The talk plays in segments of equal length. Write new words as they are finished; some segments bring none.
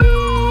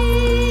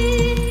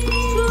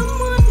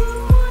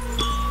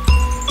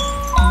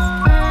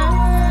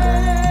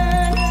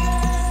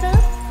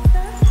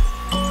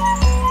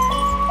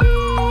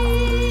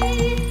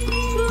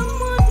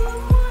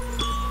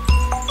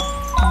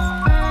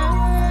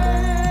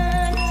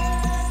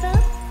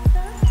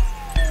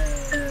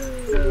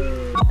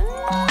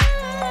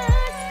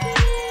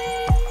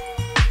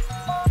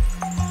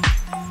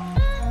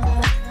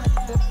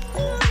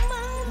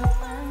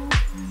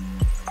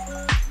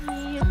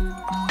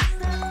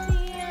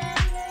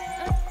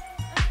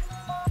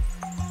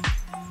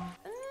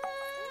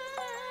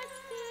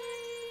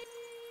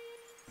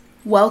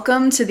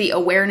Welcome to the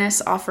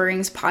Awareness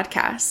Offerings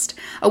podcast,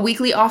 a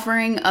weekly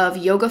offering of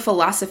yoga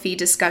philosophy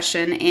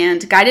discussion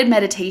and guided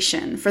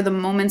meditation for the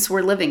moments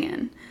we're living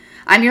in.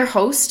 I'm your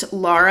host,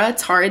 Laura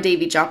Tara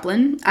Davy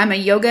Joplin. I'm a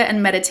yoga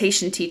and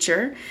meditation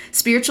teacher,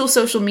 spiritual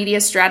social media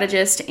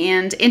strategist,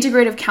 and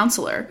integrative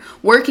counselor,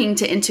 working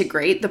to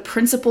integrate the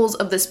principles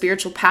of the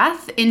spiritual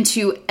path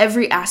into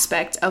every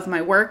aspect of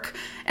my work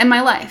and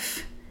my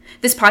life.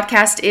 This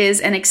podcast is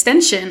an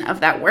extension of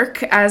that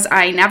work as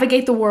I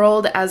navigate the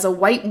world as a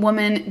white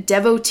woman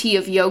devotee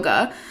of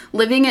yoga,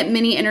 living at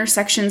many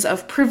intersections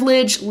of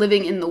privilege,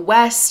 living in the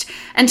West,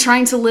 and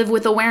trying to live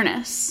with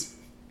awareness.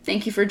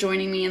 Thank you for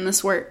joining me in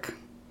this work.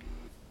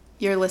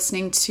 You're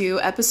listening to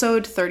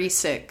episode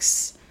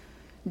 36,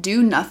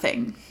 Do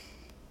Nothing.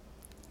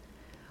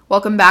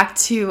 Welcome back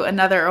to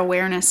another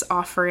awareness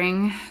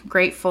offering.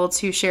 Grateful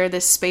to share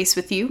this space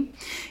with you.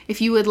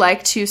 If you would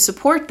like to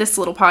support this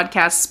little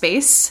podcast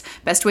space,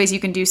 best ways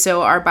you can do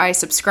so are by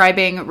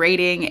subscribing,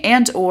 rating,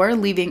 and or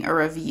leaving a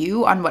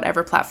review on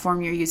whatever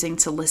platform you're using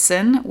to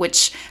listen,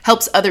 which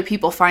helps other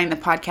people find the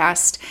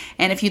podcast.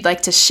 And if you'd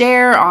like to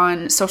share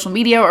on social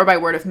media or by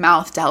word of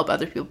mouth to help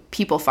other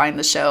people find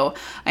the show,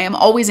 I am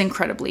always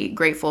incredibly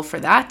grateful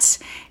for that,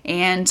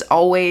 and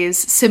always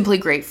simply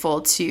grateful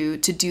to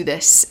do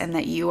this and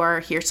that you are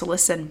here to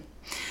listen.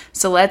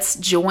 So let's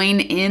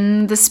join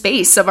in the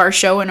space of our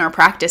show and our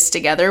practice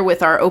together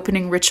with our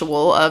opening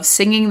ritual of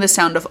singing the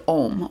sound of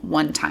Om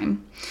one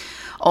time.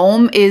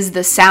 Om is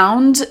the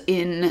sound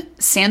in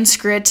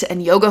Sanskrit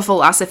and yoga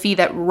philosophy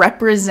that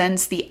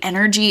represents the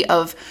energy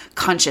of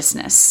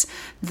consciousness,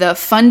 the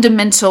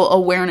fundamental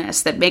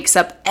awareness that makes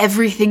up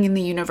everything in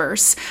the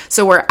universe.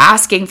 So we're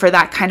asking for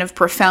that kind of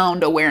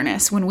profound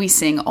awareness when we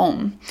sing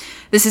Om.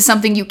 This is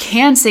something you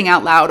can sing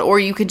out loud, or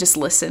you can just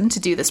listen to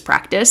do this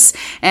practice.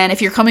 And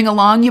if you're coming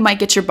along, you might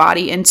get your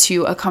body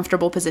into a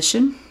comfortable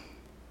position.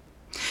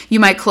 You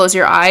might close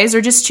your eyes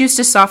or just choose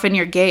to soften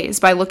your gaze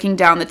by looking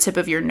down the tip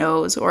of your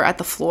nose or at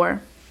the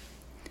floor.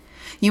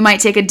 You might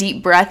take a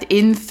deep breath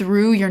in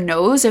through your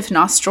nose if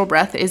nostril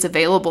breath is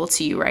available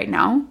to you right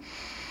now.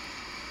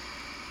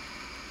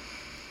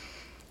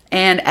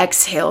 And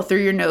exhale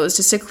through your nose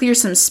just to clear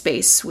some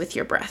space with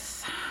your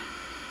breath.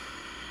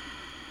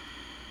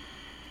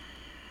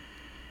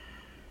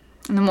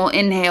 And then we'll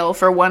inhale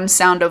for one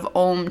sound of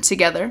Om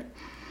together.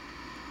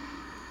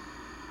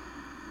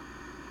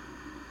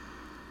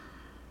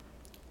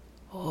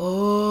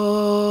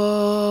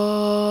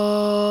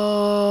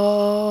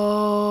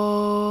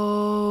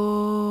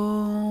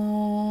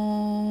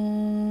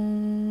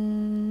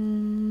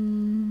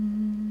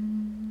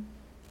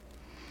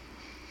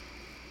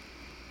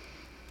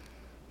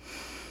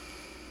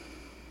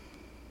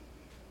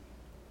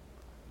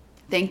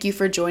 Thank you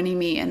for joining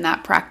me in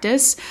that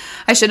practice.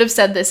 I should have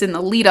said this in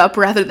the lead up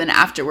rather than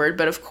afterward,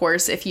 but of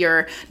course, if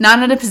you're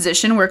not in a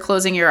position where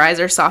closing your eyes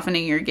or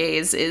softening your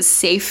gaze is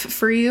safe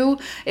for you,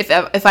 if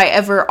I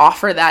ever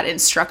offer that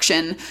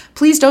instruction,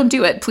 please don't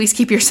do it. Please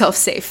keep yourself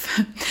safe.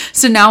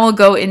 So now we'll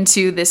go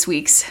into this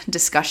week's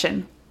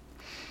discussion.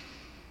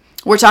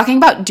 We're talking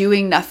about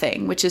doing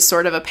nothing, which is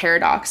sort of a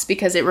paradox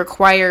because it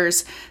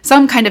requires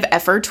some kind of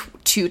effort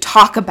to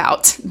talk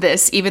about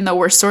this, even though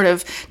we're sort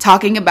of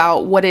talking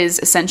about what is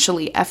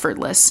essentially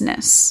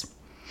effortlessness.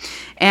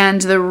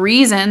 And the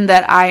reason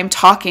that I'm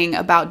talking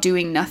about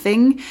doing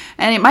nothing,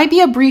 and it might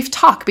be a brief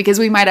talk because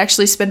we might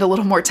actually spend a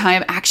little more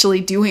time actually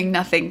doing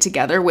nothing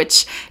together,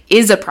 which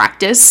is a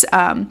practice.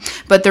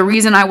 But the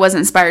reason I was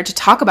inspired to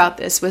talk about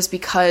this was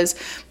because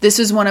this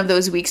was one of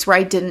those weeks where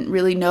I didn't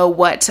really know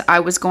what I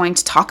was going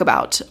to talk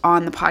about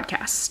on the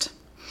podcast.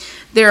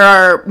 There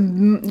are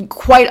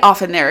quite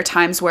often there are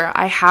times where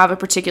I have a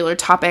particular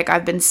topic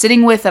I've been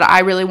sitting with that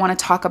I really want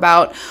to talk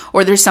about,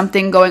 or there's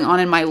something going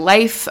on in my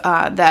life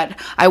that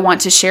I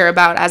want to share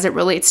about as it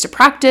relates to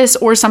practice,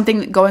 or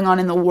something going on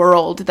in the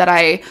world that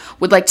I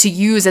would like to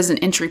use as an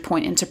entry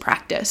point into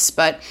practice.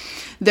 But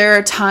there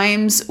are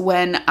times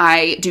when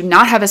I do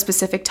not have a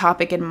specific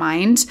topic in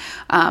mind.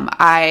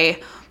 I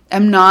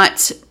am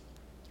not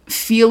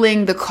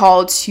feeling the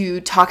call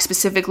to talk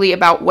specifically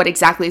about what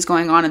exactly is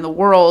going on in the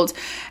world.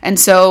 And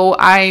so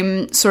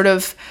I'm sort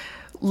of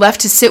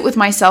left to sit with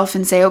myself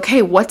and say,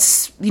 okay,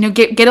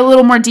 get a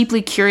little more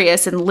deeply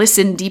curious and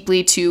listen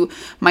deeply to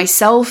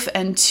myself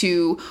and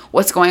to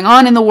what's going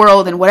on in the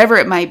world and whatever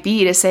it might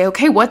be, to say,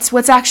 okay, what's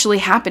actually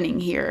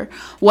happening here?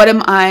 What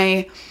am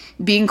I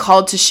being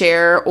called to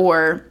share,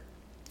 or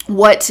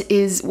what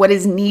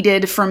is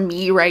needed from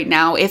me right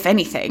now, if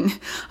anything?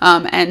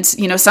 And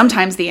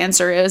sometimes the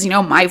answer is,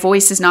 my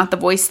voice is not the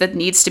voice that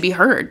needs to be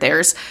heard.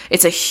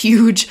 It's a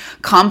huge,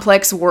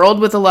 complex world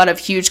with a lot of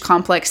huge,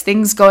 complex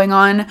things going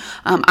on.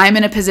 I'm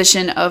in a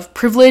position of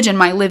privilege, and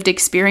my lived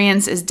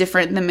experience is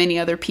different than many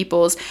other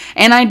people's.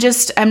 And I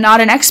just am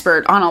not an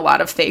expert on a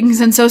lot of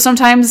things. And so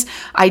sometimes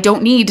I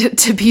don't need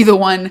to be the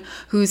one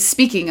who's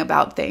speaking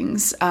about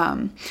things.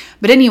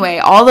 But anyway,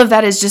 all of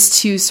that is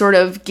just to sort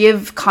of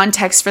give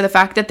context for the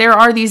fact that there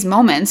are these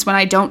moments when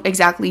I don't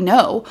exactly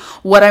know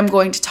what I'm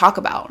going to talk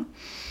about.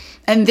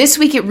 And this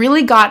week, it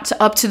really got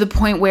up to the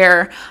point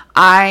where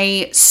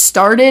I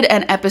started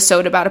an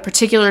episode about a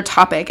particular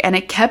topic and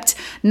it kept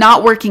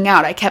not working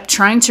out. I kept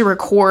trying to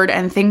record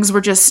and things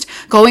were just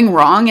going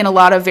wrong in a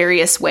lot of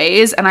various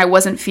ways. And I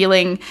wasn't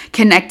feeling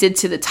connected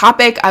to the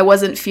topic. I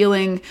wasn't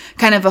feeling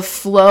kind of a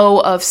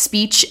flow of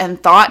speech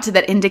and thought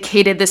that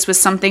indicated this was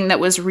something that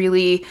was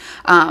really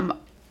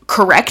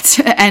correct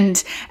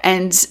and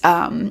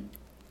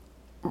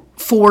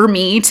for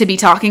me to be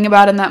talking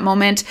about in that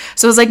moment.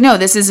 So I was like, no,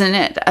 this isn't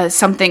it.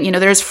 Something,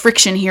 there's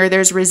friction here,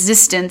 there's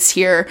resistance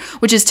here,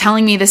 which is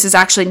telling me this is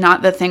actually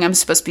not the thing I'm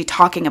supposed to be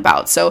talking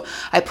about. So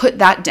I put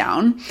that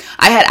down.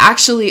 I had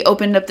actually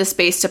opened up the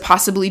space to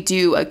possibly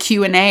do a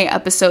Q&A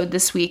episode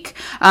this week,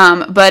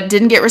 but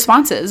didn't get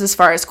responses as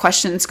far as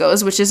questions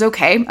goes, which is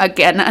okay.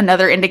 Again,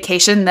 another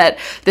indication that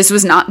this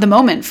was not the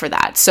moment for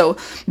that. So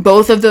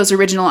both of those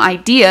original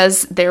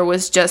ideas, there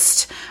was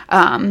just,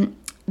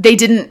 they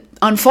didn't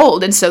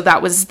unfold, and so that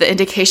was the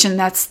indication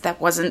that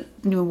wasn't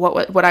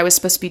what I was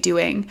supposed to be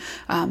doing.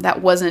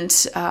 That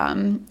wasn't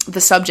the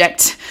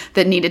subject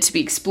that needed to be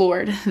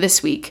explored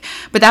this week.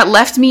 But that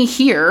left me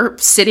here,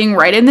 sitting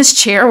right in this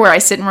chair where I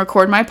sit and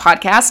record my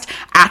podcast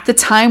at the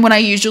time when I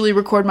usually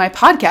record my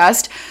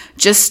podcast,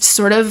 just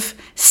sort of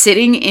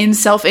sitting in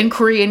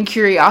self-inquiry and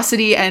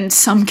curiosity and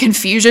some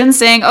confusion,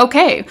 saying,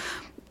 okay,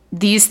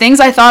 these things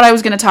I thought I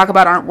was going to talk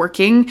about aren't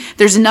working.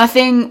 There's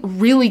nothing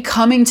really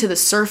coming to the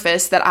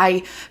surface that I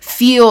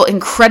feel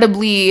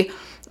incredibly,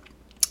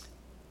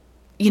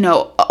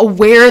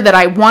 aware that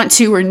I want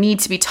to or need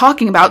to be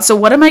talking about. So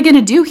what am I going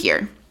to do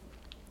here?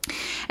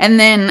 And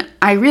then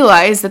I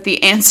realized that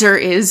the answer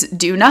is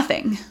do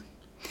nothing.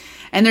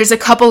 And there's a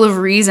couple of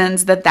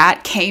reasons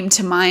that came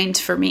to mind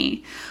for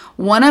me.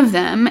 One of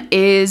them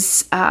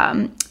is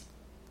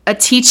a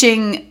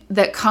teaching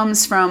that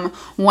comes from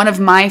one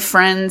of my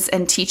friends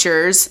and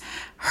teachers,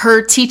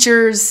 her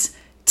teacher's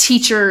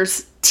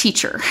teacher's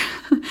teacher.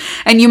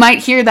 And you might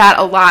hear that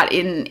a lot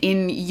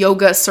in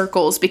yoga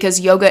circles,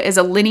 because yoga is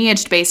a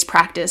lineage-based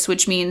practice,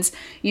 which means,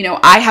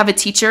 I have a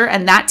teacher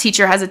and that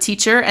teacher has a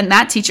teacher and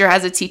that teacher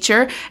has a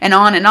teacher, and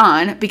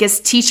on,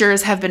 because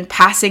teachers have been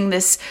passing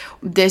this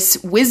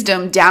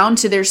wisdom down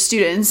to their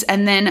students,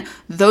 and then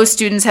those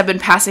students have been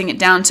passing it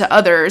down to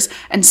others,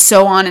 and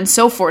so on and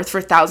so forth for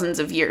thousands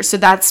of years. So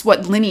that's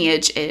what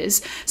lineage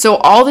is. So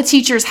all the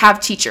teachers have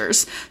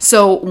teachers.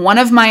 So one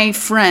of my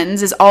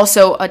friends is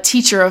also a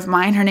teacher of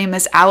mine. Her name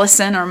is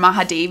Allison or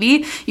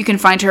Mahadevi. You can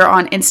find her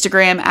on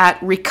Instagram at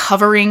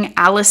Recovering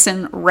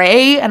Allison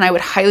Ray, and I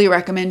would highly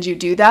recommend you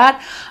do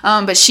that.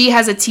 But she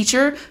has a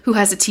teacher who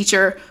has a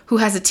teacher who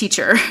has a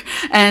teacher,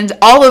 and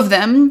all of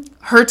them,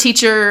 her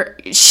teacher,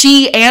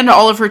 she and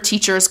all of her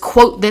teachers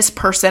quote this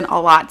person a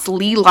lot. It's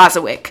Lee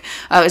Lozowick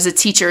is a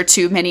teacher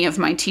to many of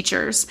my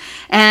teachers.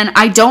 And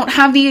I don't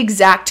have the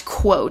exact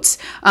quote.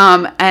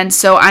 And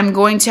so I'm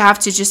going to have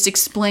to just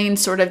explain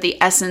sort of the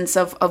essence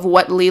of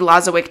what Lee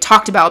Lozowick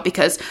talked about,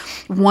 because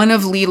one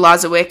of Lee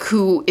Lozowick,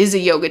 who is a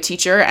yoga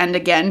teacher, and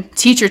again,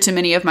 teacher to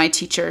many of my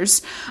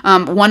teachers,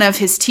 one of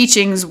his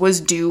teachings was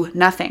do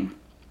nothing.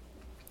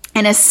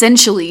 And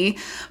essentially,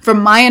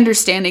 from my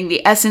understanding,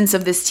 the essence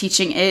of this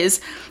teaching is,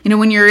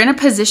 when you're in a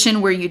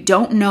position where you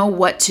don't know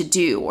what to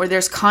do, or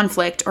there's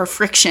conflict or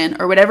friction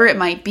or whatever it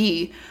might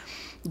be,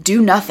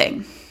 do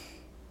nothing.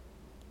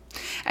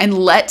 And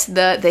let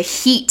the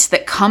heat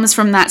that comes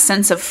from that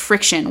sense of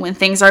friction when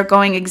things aren't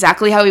going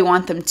exactly how we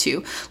want them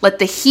to, let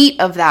the heat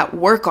of that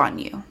work on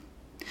you.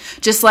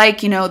 Just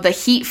like, the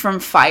heat from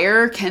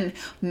fire can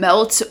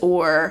melt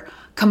or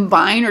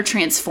combine or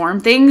transform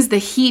things, the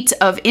heat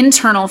of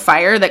internal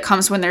fire that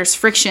comes when there's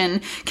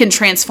friction can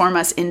transform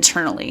us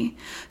internally.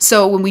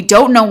 So when we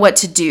don't know what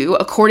to do,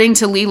 according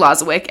to Lee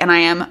Lozowick, and I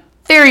am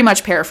very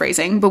much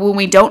paraphrasing, but when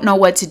we don't know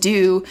what to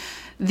do,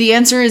 the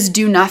answer is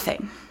do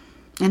nothing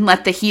and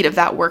let the heat of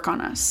that work on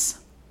us.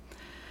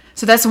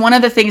 So that's one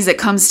of the things that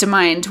comes to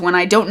mind when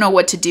I don't know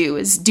what to do,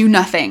 is do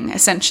nothing,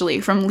 essentially,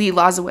 from Lee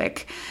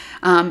Lozowick.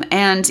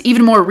 And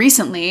even more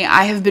recently,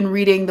 I have been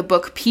reading the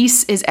book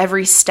Peace is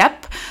Every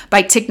Step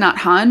by Thich Nhat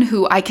Hanh,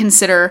 who I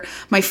consider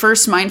my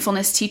first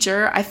mindfulness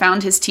teacher. I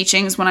found his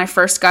teachings when I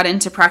first got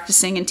into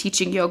practicing and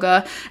teaching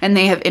yoga, and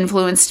they have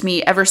influenced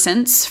me ever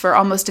since for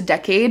almost a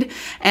decade.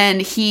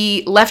 And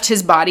he left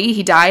his body.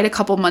 He died a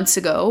couple months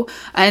ago,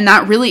 and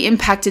that really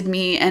impacted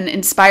me and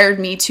inspired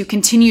me to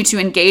continue to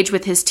engage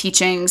with his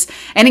teachings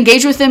and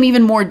engage with them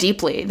even more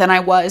deeply than I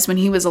was when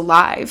he was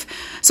alive.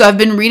 So I've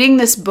been reading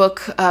this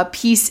book,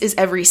 Peace is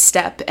Every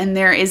Step, and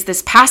there is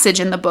this passage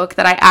in the book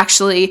that I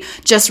actually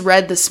just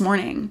read this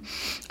morning.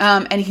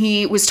 And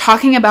he was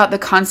talking about the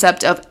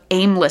concept of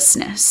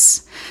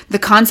aimlessness. The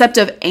concept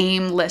of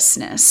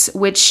aimlessness,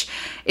 which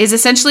is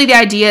essentially the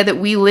idea that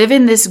we live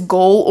in this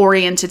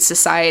goal-oriented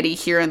society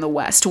here in the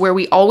West, where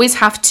we always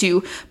have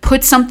to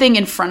put something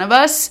in front of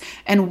us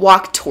and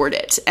walk toward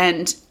it.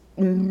 And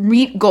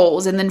meet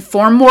goals and then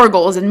form more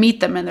goals and meet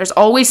them. And there's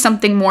always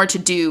something more to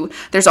do.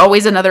 There's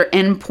always another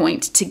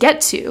endpoint to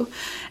get to.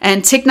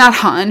 And Thich Nhat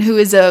Hanh, who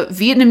is a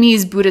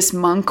Vietnamese Buddhist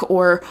monk,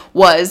 or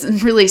was,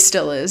 and really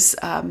still is,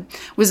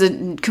 was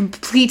a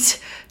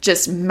complete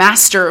just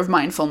master of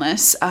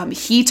mindfulness.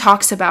 He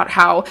talks about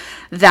how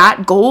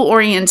that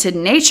goal-oriented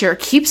nature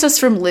keeps us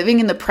from living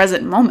in the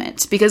present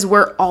moment, because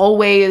we're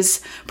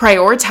always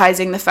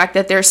prioritizing the fact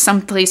that there's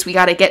some place we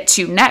got to get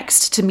to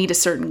next to meet a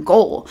certain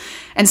goal.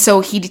 And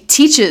so he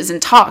teaches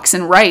and talks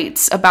and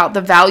writes about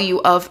the value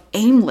of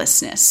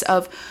aimlessness,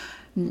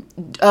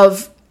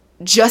 of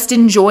just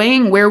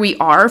enjoying where we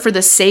are for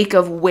the sake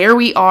of where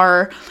we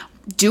are,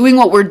 doing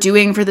what we're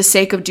doing for the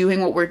sake of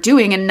doing what we're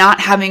doing, and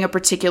not having a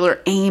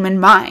particular aim in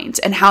mind,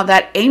 and how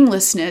that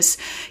aimlessness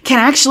can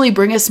actually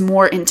bring us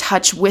more in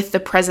touch with the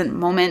present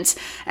moment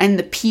and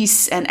the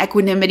peace and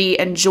equanimity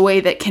and joy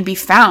that can be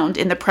found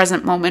in the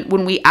present moment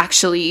when we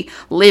actually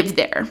live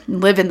there,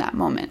 live in that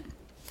moment.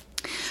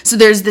 So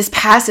there's this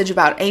passage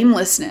about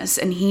aimlessness,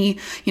 and he,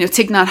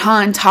 Thich Nhat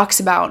Hanh talks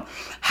about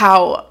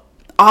how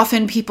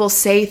often people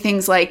say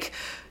things like,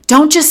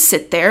 don't just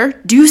sit there,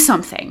 do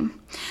something.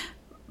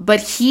 But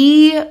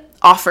he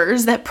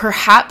offers that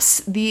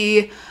perhaps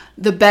the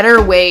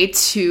better way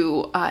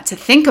to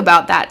think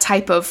about that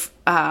type of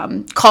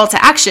call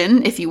to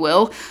action, if you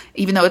will,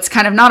 even though it's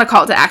kind of not a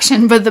call to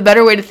action, but the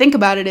better way to think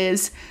about it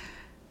is,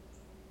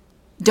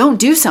 don't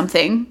do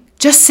something,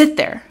 just sit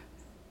there.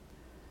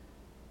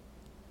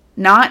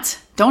 Not,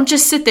 don't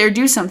just sit there,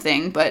 do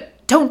something,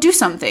 but don't do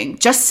something,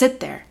 just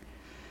sit there.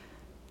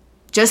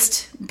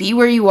 Just be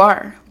where you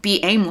are,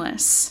 be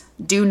aimless,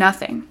 do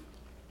nothing.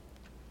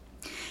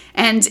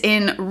 And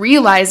in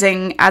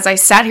realizing, as I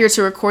sat here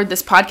to record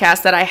this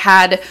podcast, that I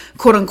had,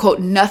 quote unquote,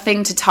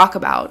 nothing to talk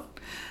about,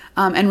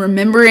 and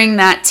remembering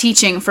that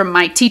teaching from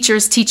my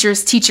teacher's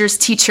teacher's teacher's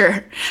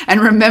teacher, and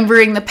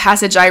remembering the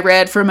passage I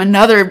read from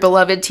another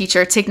beloved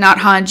teacher, Thich Nhat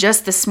Hanh,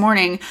 just this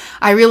morning,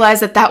 I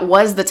realized that that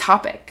was the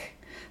topic,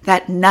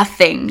 that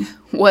nothing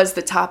was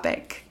the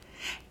topic.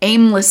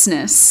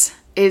 Aimlessness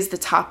is the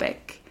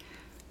topic.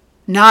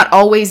 Not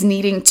always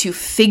needing to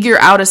figure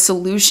out a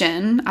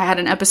solution. I had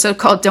an episode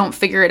called Don't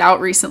Figure It Out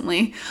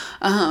recently.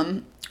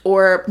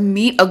 Or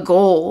meet a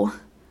goal.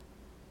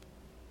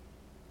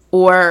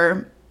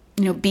 Or,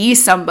 be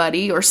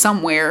somebody or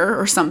somewhere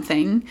or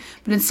something.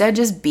 But instead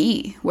just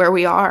be where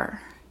we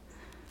are.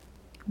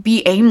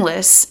 Be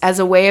aimless as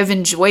a way of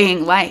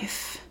enjoying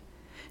life.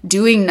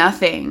 Doing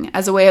nothing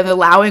as a way of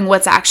allowing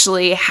what's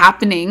actually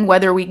happening,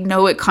 whether we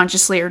know it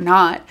consciously or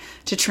not,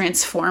 to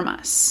transform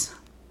us.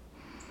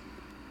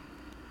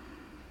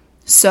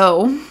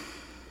 So,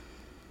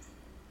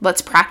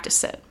 let's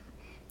practice it.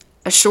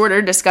 A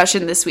shorter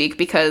discussion this week,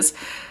 because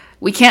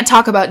we can't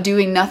talk about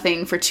doing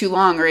nothing for too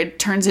long, or it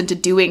turns into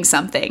doing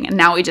something, and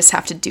now we just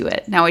have to do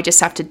it. Now we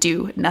just have to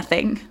do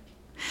nothing.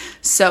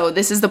 So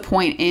this is the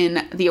point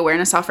in the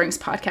Awareness Offerings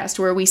podcast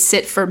where we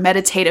sit for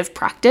meditative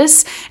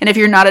practice. And if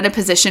you're not in a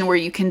position where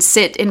you can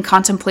sit in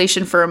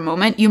contemplation for a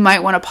moment, you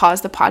might want to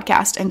pause the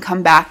podcast and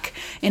come back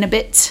in a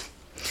bit.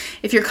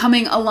 If you're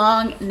coming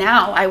along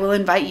now, I will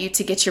invite you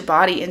to get your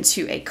body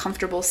into a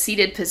comfortable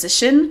seated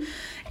position.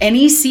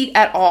 Any seat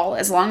at all,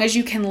 as long as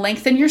you can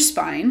lengthen your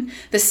spine,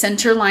 the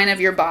center line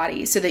of your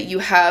body, so that you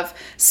have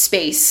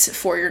space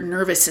for your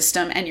nervous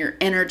system and your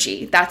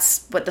energy.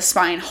 That's what the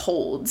spine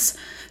holds.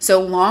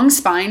 So long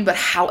spine, but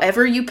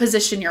however you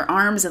position your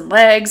arms and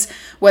legs,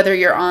 whether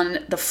you're on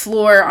the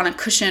floor, on a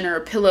cushion or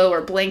a pillow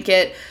or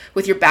blanket,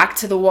 with your back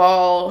to the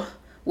wall,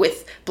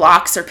 with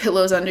blocks or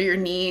pillows under your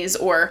knees,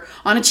 or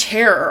on a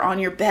chair or on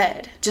your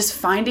bed, just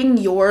finding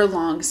your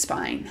long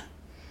spine.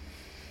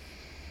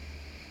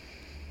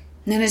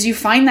 And then as you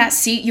find that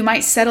seat, you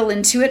might settle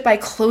into it by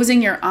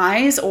closing your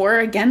eyes, or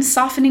again,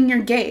 softening your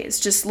gaze,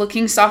 just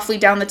looking softly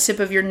down the tip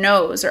of your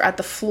nose or at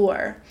the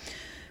floor.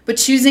 But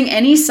choosing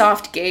any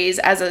soft gaze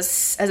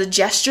as a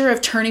gesture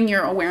of turning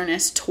your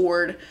awareness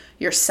toward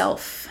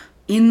yourself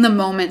in the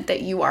moment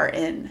that you are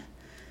in,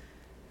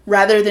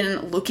 rather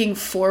than looking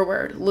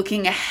forward,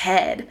 looking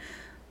ahead,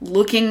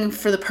 looking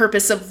for the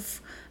purpose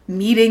of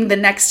meeting the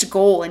next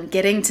goal and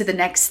getting to the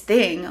next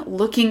thing,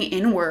 looking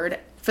inward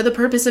for the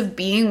purpose of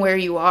being where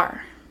you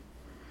are.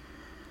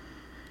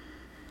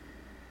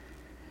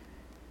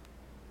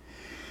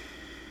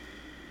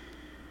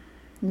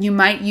 You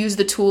might use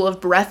the tool of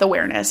breath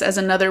awareness as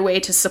another way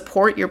to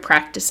support your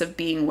practice of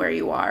being where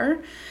you are.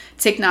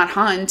 Thich Nhat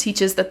Hanh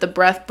teaches that the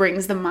breath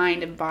brings the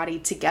mind and body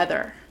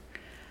together.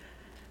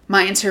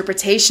 My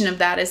interpretation of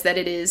that is that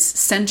it is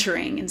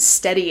centering and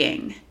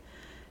steadying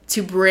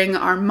to bring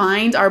our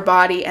mind, our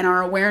body, and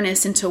our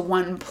awareness into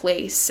one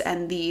place.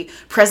 And the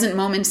present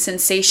moment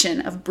sensation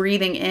of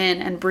breathing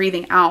in and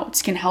breathing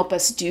out can help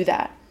us do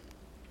that.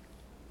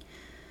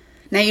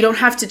 Now, you don't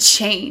have to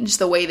change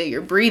the way that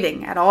you're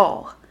breathing at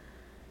all.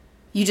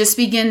 You just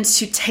begin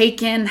to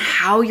take in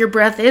how your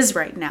breath is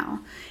right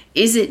now.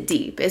 Is it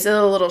deep? Is it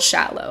a little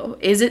shallow?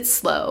 Is it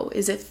slow?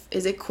 Is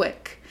it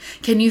quick?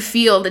 Can you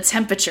feel the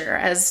temperature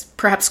as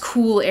perhaps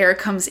cool air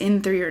comes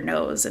in through your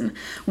nose and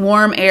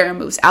warm air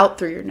moves out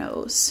through your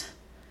nose?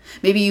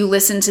 Maybe you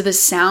listen to the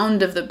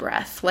sound of the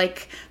breath,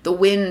 like the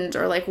wind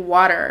or like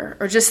water,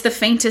 or just the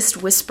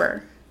faintest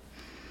whisper.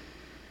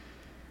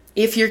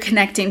 If you're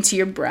connecting to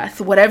your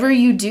breath, whatever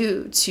you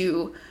do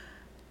to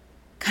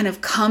kind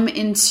of come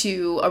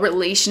into a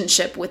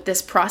relationship with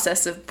this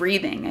process of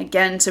breathing,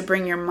 again, to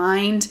bring your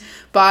mind,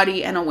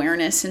 body, and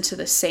awareness into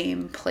the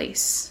same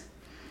place,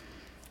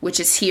 which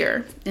is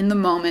here in the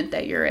moment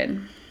that you're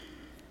in.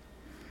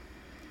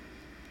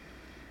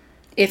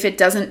 If it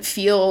doesn't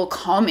feel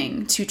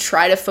calming to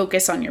try to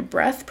focus on your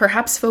breath,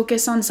 perhaps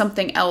focus on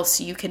something else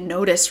you can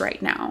notice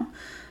right now.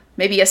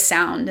 Maybe a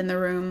sound in the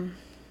room.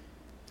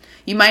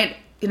 You might,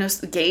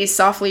 gaze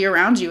softly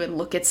around you and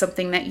look at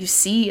something that you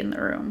see in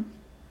the room.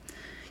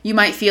 You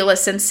might feel a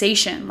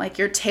sensation like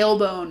your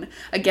tailbone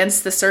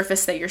against the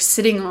surface that you're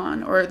sitting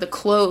on, or the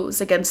clothes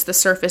against the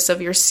surface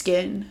of your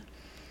skin.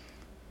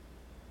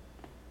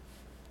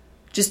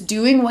 Just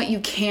doing what you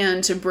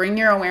can to bring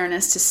your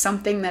awareness to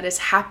something that is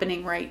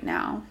happening right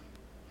now.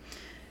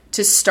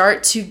 To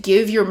start to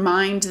give your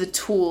mind the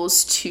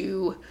tools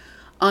to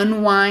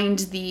unwind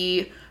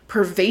the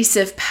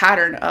pervasive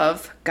pattern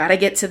of gotta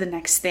get to the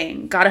next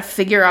thing, gotta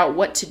figure out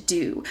what to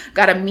do,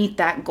 gotta meet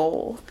that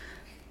goal.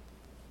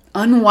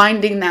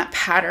 Unwinding that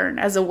pattern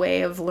as a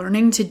way of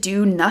learning to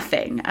do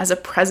nothing as a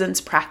presence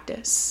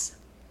practice.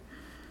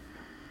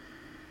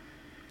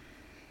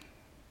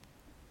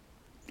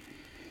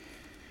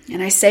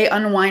 And I say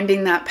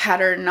unwinding that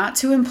pattern not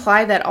to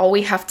imply that all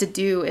we have to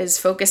do is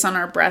focus on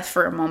our breath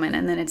for a moment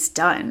and then it's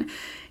done.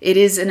 It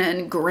is an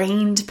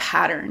ingrained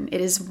pattern.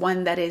 It is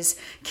one that is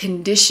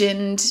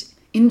conditioned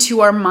into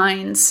our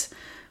minds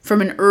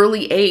from an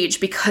early age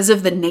because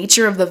of the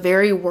nature of the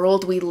very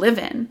world we live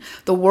in.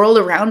 The world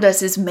around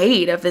us is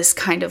made of this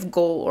kind of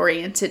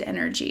goal-oriented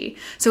energy.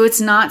 So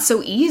it's not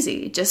so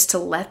easy just to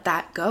let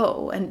that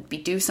go and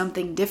do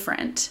something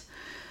different.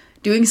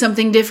 Doing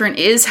something different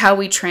is how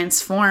we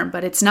transform,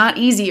 but it's not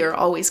easy or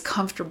always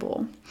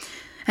comfortable.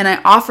 And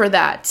I offer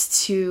that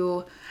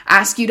to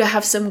ask you to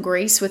have some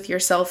grace with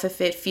yourself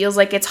if it feels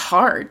like it's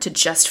hard to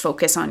just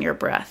focus on your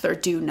breath or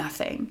do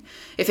nothing.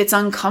 If it's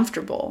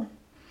uncomfortable.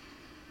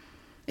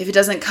 If it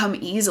doesn't come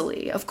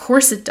easily. Of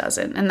course it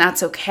doesn't, and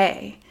that's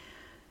okay.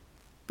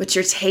 But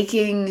you're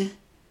taking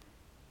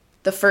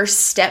the first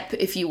step,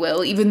 if you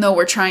will, even though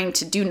we're trying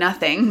to do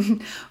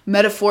nothing,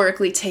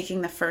 metaphorically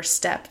taking the first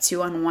step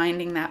to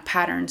unwinding that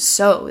pattern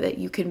so that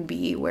you can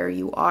be where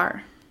you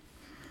are.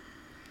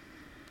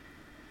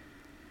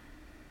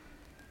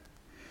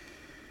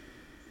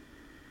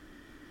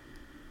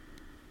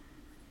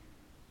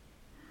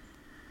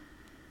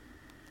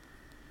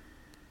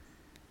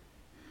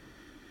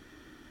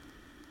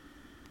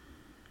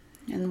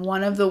 And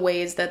one of the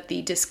ways that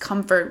the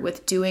discomfort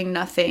with doing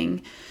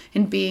nothing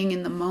and being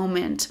in the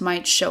moment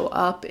might show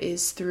up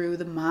is through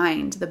the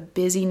mind, the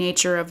busy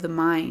nature of the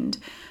mind.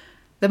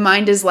 The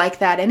mind is like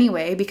that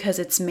anyway because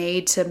it's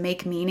made to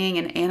make meaning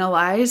and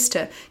analyze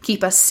to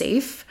keep us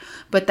safe,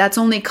 but that's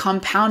only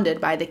compounded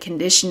by the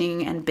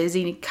conditioning and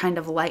busy kind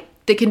of life,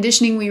 the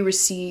conditioning we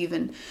receive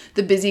and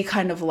the busy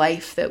kind of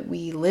life that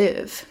we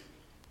live.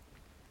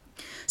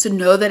 So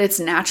know that it's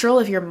natural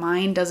if your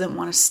mind doesn't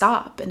want to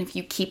stop and if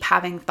you keep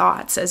having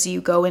thoughts as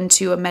you go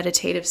into a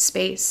meditative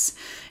space.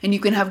 And you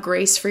can have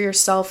grace for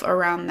yourself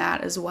around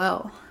that as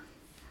well.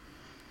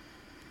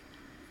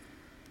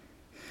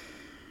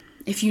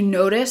 If you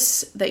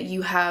notice that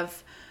you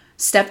have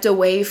stepped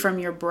away from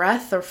your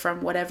breath or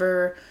from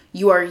whatever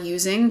you are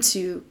using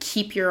to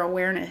keep your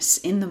awareness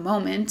in the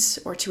moment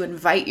or to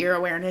invite your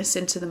awareness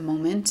into the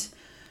moment,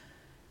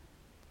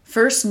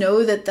 first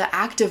know that the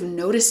act of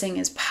noticing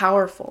is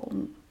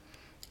powerful.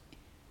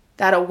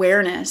 That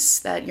awareness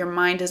that your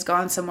mind has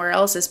gone somewhere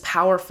else is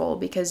powerful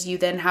because you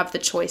then have the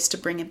choice to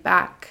bring it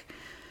back.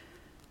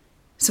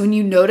 So when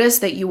you notice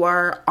that you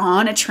are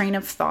on a train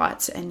of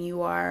thought and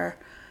you are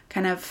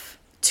kind of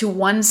to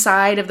one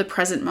side of the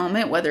present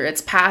moment, whether it's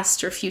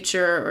past or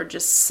future or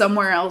just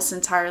somewhere else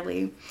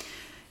entirely,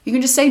 you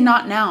can just say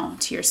not now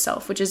to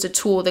yourself, which is a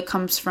tool that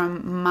comes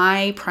from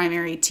my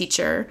primary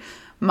teacher,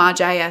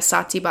 Majaya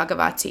Sati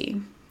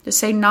Bhagavati. Just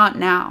say not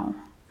now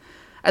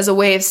as a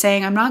way of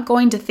saying I'm not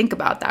going to think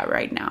about that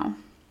right now.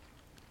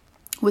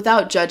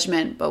 Without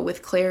judgment, but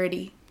with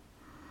clarity.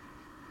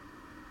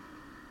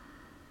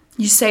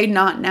 You say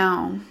not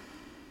now.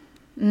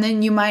 And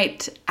then you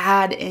might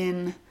add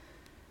in,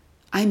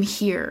 I'm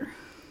here.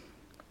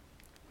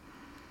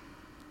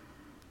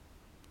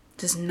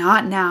 Just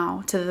not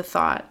now to the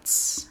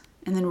thoughts.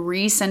 And then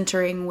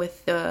recentering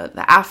with the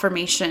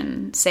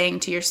affirmation,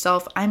 saying to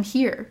yourself, I'm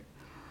here.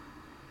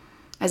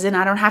 As in,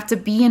 I don't have to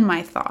be in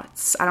my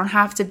thoughts. I don't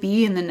have to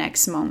be in the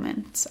next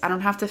moment. I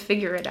don't have to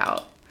figure it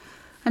out.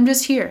 I'm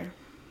just here.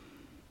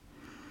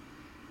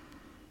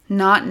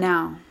 Not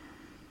now.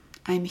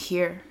 I'm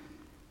here.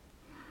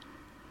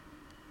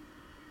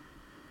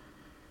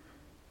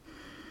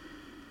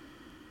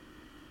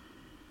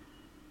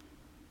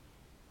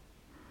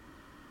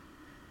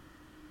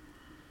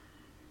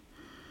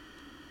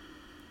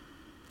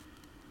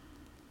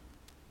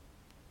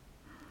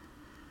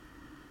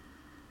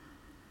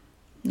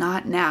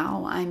 Not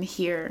now, I'm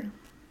here.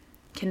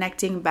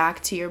 Connecting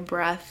back to your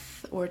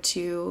breath or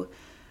to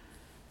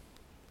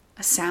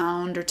a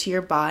sound or to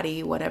your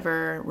body,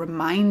 whatever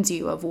reminds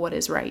you of what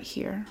is right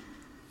here.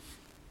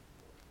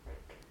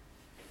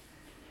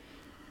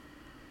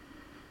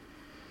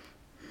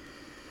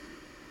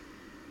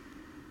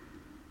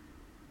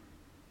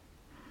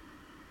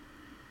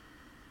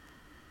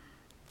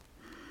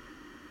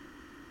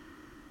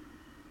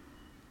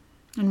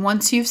 And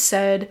once you've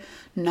said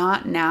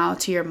not now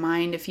to your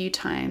mind a few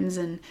times,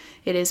 and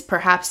it is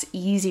perhaps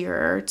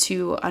easier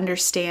to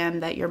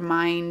understand that your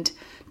mind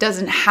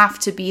doesn't have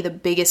to be the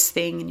biggest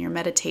thing in your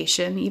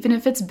meditation, even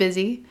if it's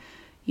busy,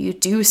 you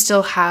do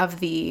still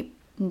have the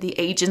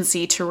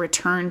agency to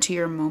return to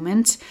your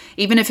moment,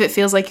 even if it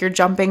feels like you're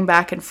jumping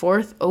back and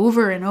forth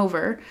over and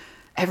over.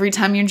 Every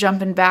time you're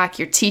jumping back,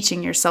 you're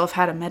teaching yourself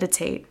how to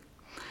meditate.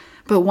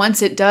 But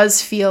once it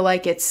does feel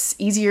like it's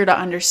easier to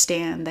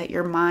understand that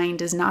your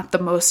mind is not the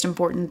most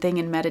important thing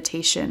in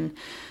meditation,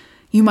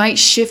 you might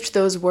shift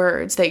those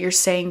words that you're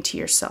saying to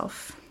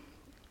yourself.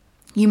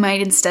 You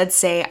might instead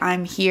say,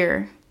 I'm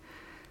here,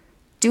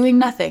 doing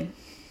nothing.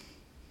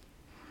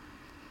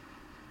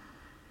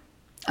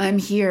 I'm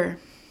here,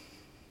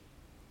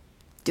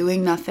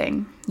 doing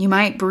nothing. You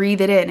might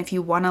breathe it in if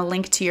you want to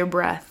link to your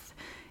breath,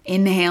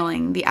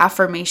 inhaling the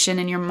affirmation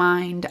in your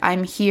mind,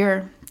 I'm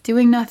here,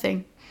 doing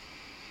nothing.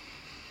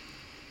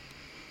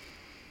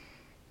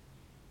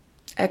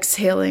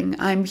 Exhaling,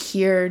 I'm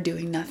here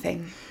doing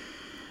nothing.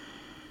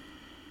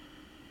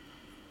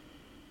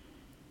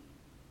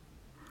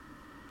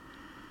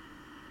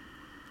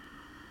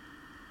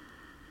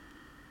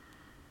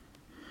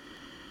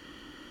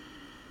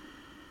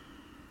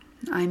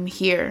 I'm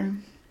here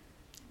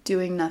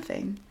doing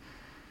nothing.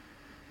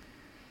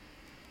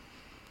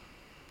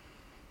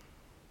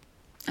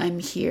 I'm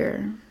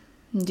here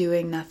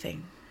doing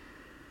nothing.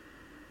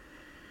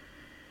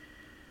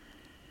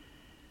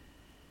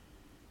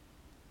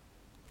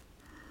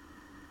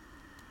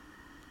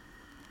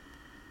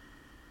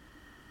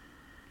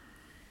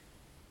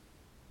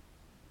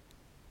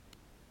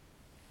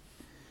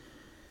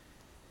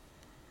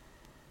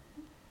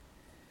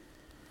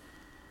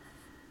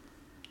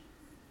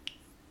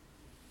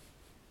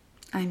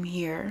 I'm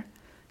here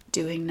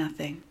doing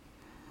nothing.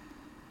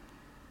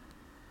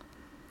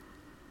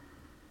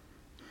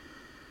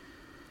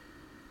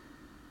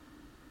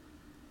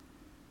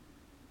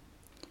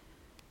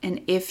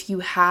 And if you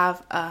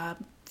have a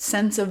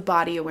sense of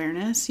body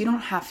awareness, you don't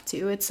have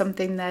to. It's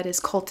something that is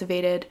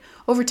cultivated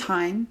over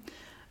time,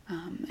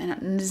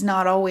 and is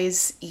not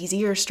always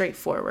easy or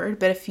straightforward.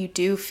 But if you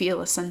do feel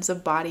a sense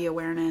of body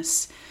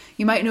awareness,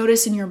 you might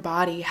notice in your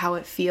body how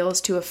it feels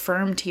to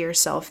affirm to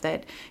yourself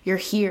that you're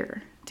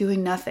here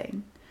doing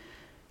nothing.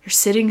 You're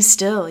sitting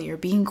still, you're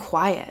being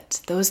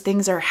quiet. Those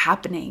things are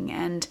happening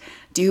and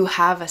do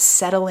have a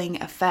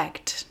settling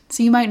effect.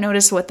 So you might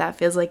notice what that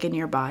feels like in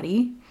your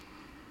body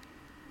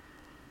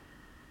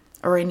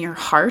or in your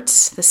heart,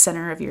 the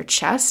center of your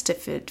chest,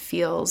 if it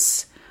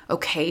feels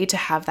okay to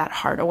have that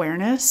heart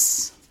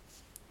awareness.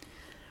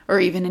 Or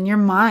even in your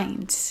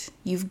mind.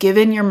 You've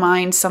given your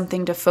mind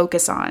something to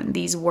focus on,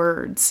 these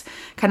words,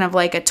 kind of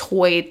like a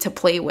toy to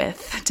play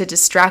with, to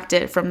distract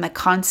it from the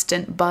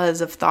constant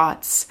buzz of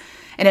thoughts.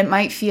 And it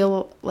might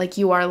feel like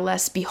you are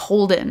less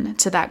beholden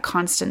to that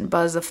constant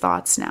buzz of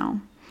thoughts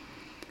now.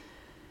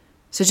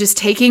 So just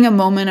taking a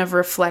moment of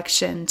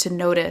reflection to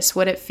notice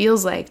what it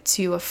feels like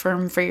to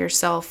affirm for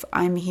yourself,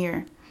 I'm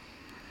here.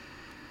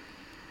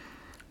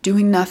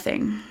 Doing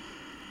nothing.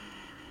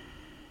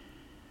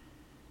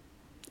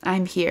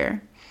 I'm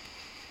here.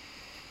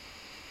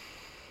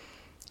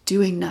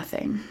 Doing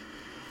nothing.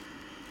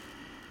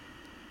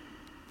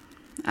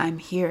 I'm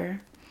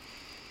here.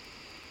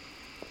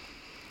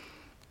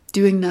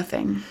 Doing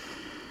nothing.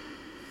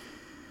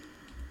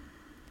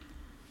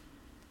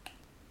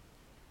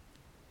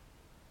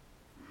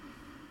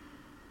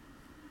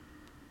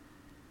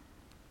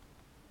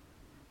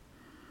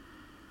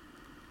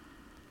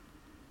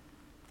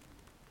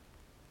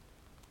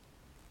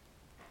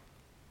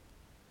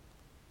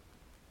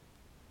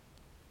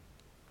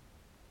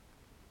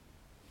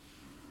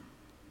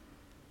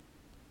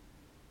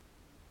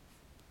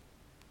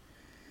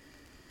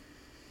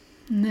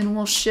 And then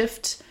we'll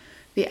shift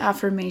the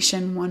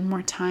affirmation one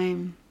more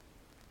time.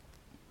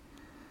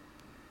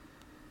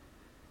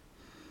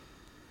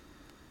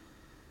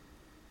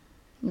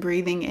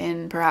 Breathing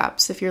in,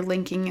 perhaps, if you're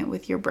linking it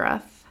with your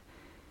breath.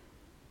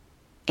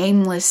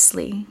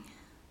 Aimlessly,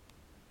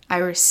 I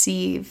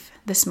receive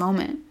this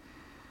moment.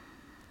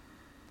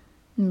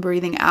 And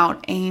breathing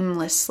out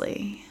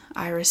aimlessly,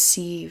 I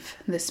receive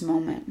this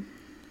moment.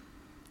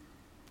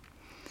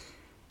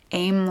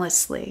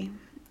 Aimlessly,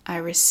 I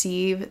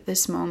receive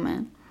this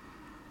moment.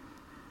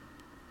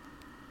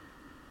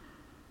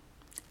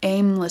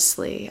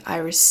 Aimlessly, I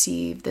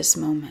receive this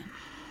moment.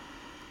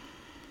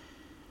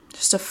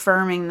 Just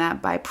affirming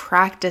that by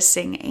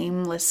practicing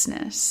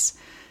aimlessness,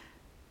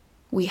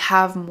 we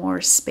have more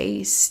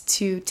space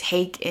to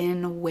take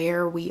in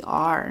where we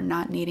are,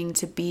 not needing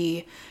to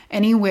be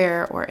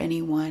anywhere or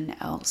anyone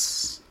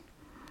else.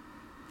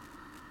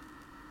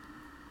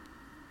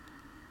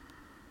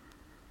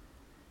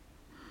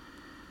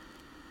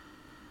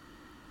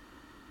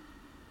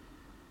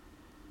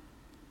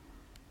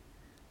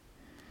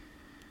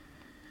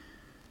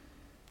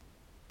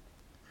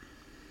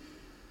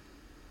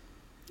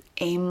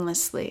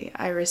 Aimlessly,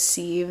 I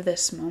receive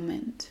this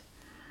moment.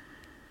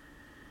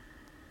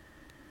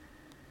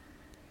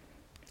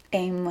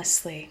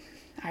 Aimlessly,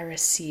 I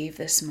receive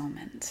this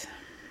moment.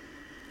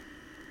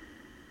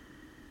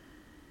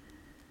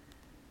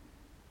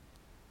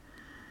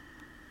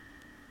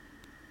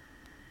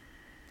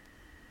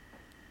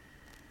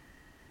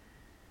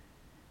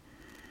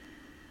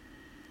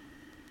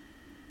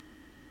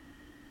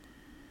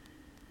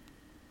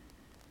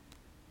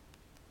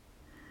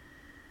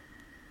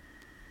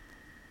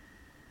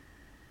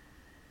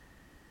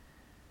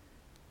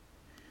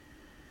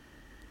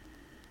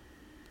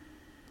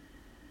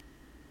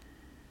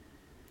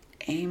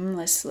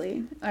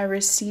 Aimlessly, I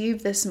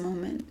receive this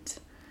moment.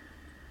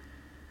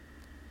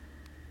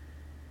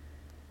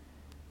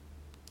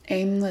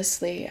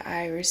 Aimlessly,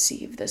 I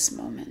receive this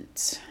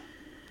moment.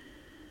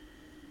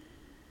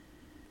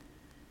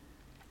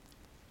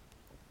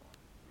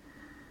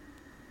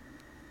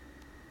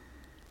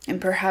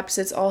 And perhaps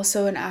it's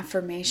also an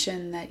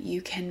affirmation that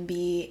you can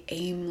be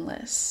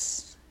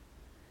aimless.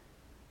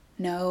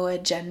 No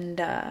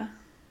agenda.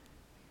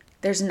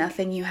 There's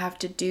nothing you have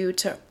to do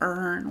to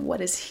earn what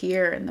is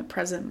here in the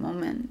present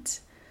moment,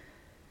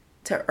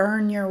 to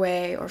earn your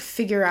way or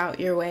figure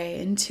out your way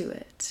into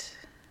it.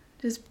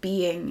 Just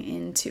being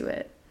into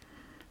it,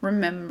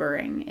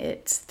 remembering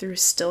it through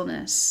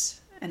stillness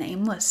and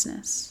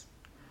aimlessness.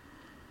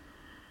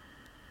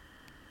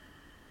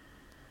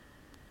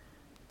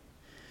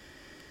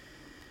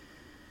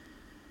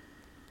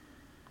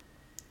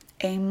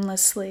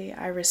 Aimlessly,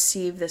 I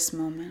receive this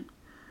moment.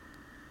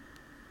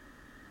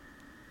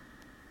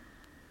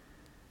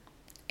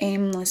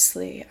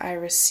 Aimlessly, I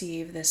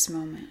receive this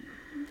moment.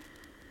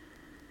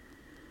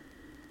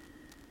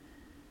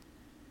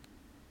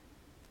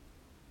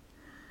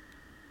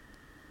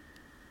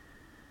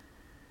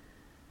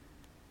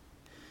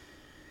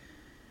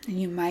 And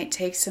you might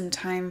take some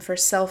time for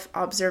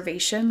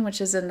self-observation,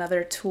 which is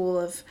another tool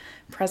of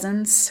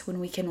presence. When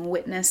we can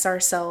witness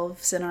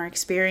ourselves and our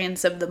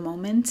experience of the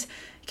moment,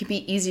 it can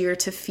be easier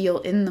to feel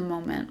in the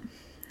moment.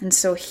 And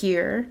so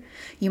here,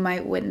 you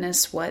might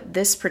witness what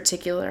this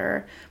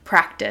particular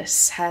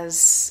practice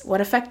has, what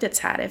effect it's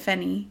had, if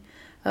any,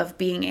 of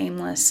being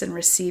aimless and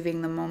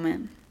receiving the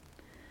moment.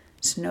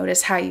 Just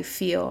notice how you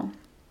feel.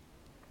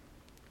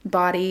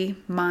 Body,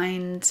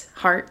 mind,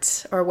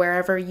 heart, or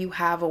wherever you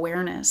have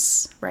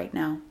awareness right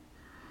now.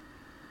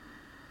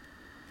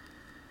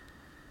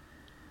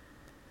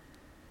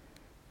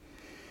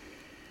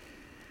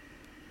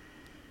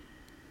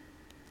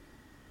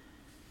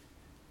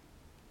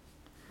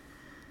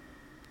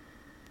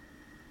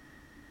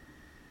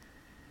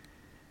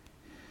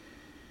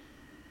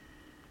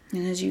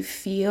 And as you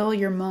feel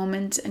your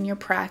moment and your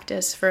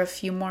practice for a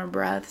few more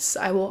breaths,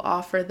 I will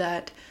offer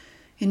that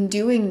in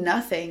doing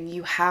nothing,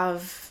 you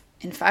have,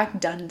 in fact,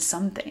 done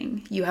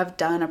something. You have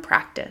done a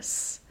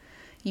practice.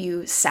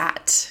 You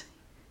sat,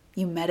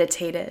 you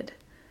meditated,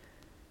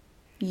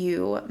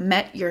 you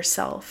met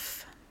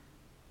yourself,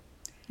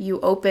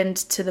 you opened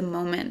to the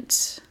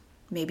moment.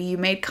 Maybe you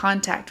made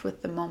contact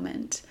with the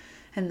moment,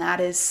 and that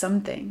is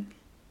something.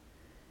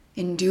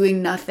 In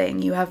doing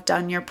nothing, you have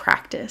done your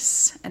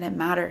practice, and it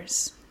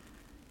matters.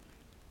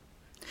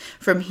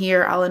 From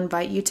here, I'll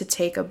invite you to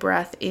take a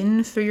breath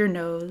in through your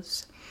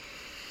nose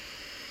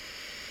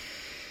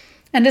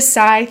and a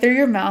sigh through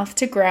your mouth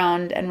to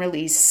ground and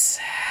release.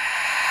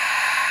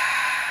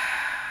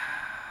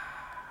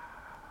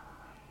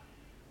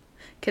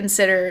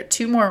 Consider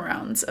 2 more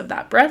rounds of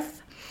that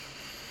breath.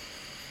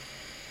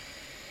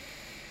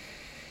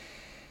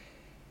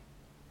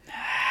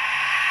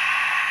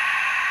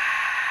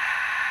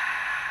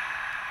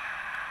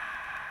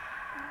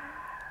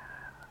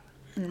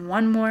 And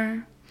 1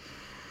 more.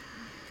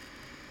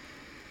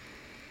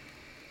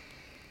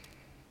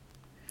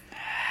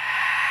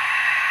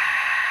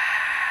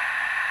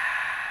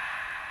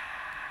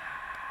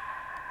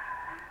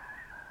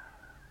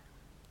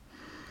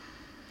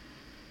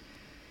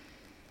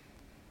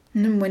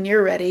 And when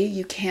you're ready,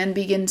 you can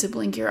begin to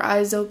blink your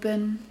eyes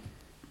open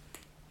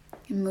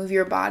and move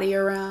your body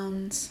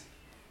around.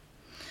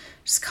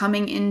 Just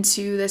coming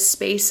into the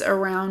space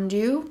around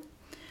you,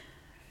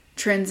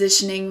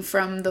 transitioning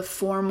from the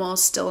formal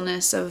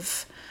stillness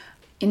of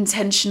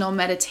intentional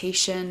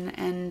meditation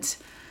and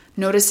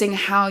noticing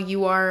how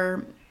you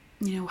are,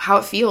 how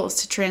it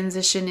feels to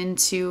transition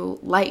into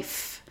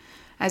life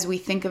as we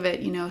think of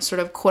it, sort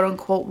of quote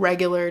unquote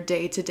regular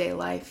day-to-day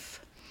life.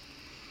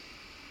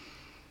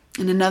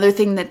 And another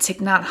thing that Thich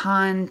Nhat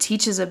Hanh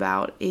teaches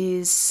about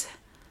is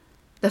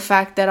the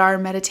fact that our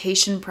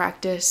meditation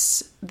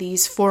practice,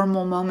 these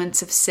formal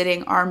moments of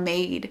sitting, are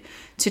made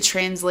to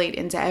translate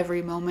into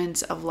every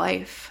moment of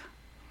life.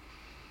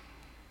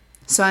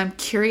 So I'm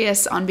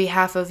curious on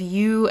behalf of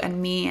you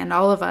and me and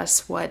all of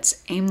us what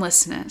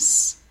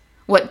aimlessness,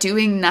 what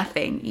doing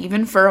nothing,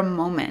 even for a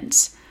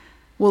moment,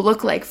 will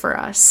look like for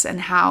us and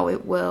how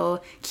it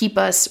will keep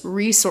us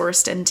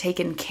resourced and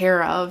taken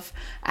care of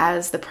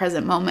as the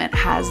present moment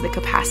has the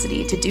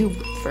capacity to do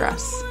for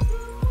us.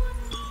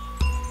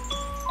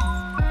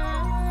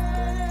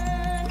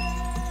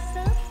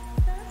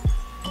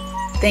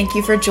 Thank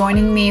you for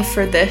joining me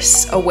for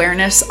this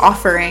awareness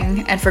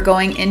offering and for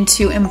going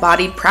into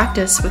embodied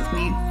practice with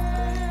me.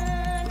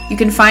 You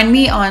can find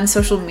me on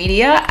social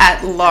media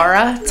at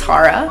Laura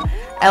Tara,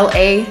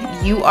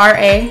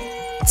 LAURATARA,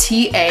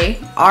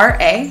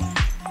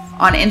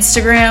 on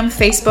Instagram,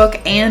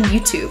 Facebook, and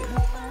YouTube.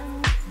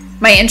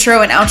 My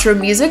intro and outro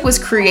music was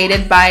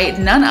created by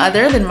none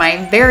other than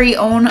my very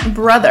own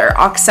brother,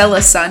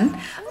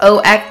 Oxelasun,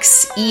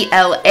 OXELASUN,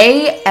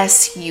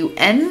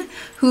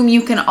 whom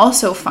you can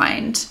also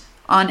find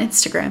on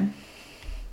Instagram.